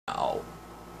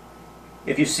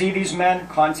If you see these men,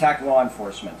 contact law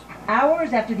enforcement.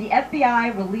 Hours after the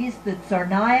FBI released the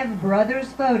Tsarnaev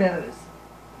brothers' photos.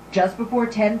 Just before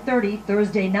 10:30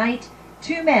 Thursday night,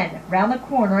 two men round the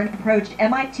corner and approached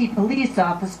MIT police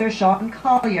officer Sean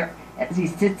Collier as he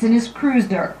sits in his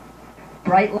cruiser.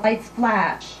 Bright lights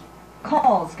flash.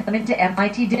 Calls come into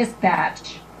MIT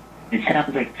dispatch. It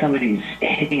sounds like somebody's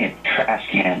hitting a trash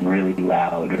can really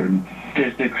loud, or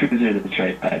there's the cruiser that's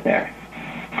right by there.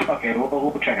 Okay,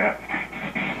 we'll check it out.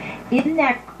 In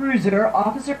that cruiser,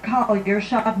 Officer Collier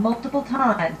shot multiple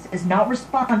times, is not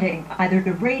responding either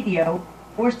to radio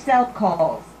or cell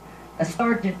calls. A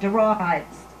sergeant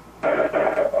arrives.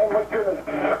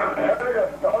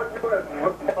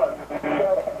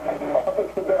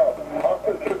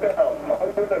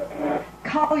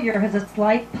 Collier has a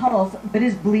slight pulse but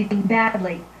is bleeding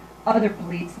badly. Other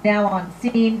police now on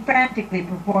scene frantically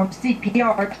perform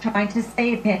CPR trying to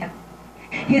save him.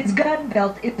 His gun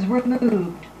belt is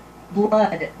removed.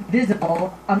 Blood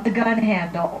visible on the gun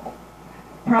handle.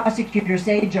 Prosecutors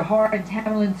say Dzhokhar and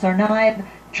Tamerlan Tsarnaev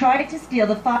tried to steal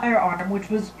the firearm, which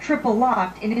was triple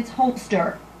locked in its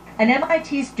holster. An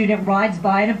MIT student rides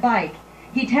by on a bike.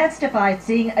 He testified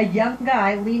seeing a young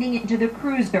guy leaning into the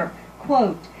cruiser.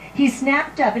 Quote, "He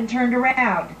snapped up and turned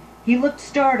around. He looked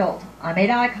startled. I made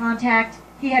eye contact.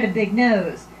 He had a big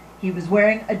nose. He was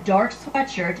wearing a dark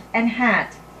sweatshirt and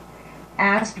hat."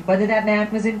 Asked whether that man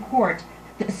was in court,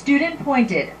 the student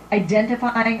pointed,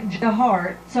 identifying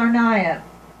Dzhokhar Tsarnaev.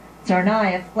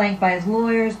 Tsarnaev, flanked by his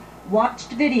lawyers,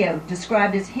 watched video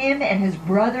described as him and his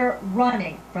brother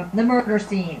running from the murder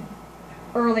scene.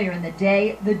 Earlier in the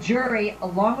day, the jury,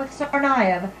 along with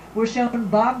Tsarnaev, were shown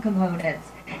bomb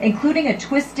components, including a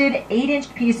twisted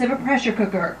 8-inch piece of a pressure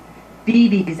cooker,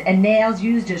 BBs and nails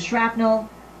used as shrapnel,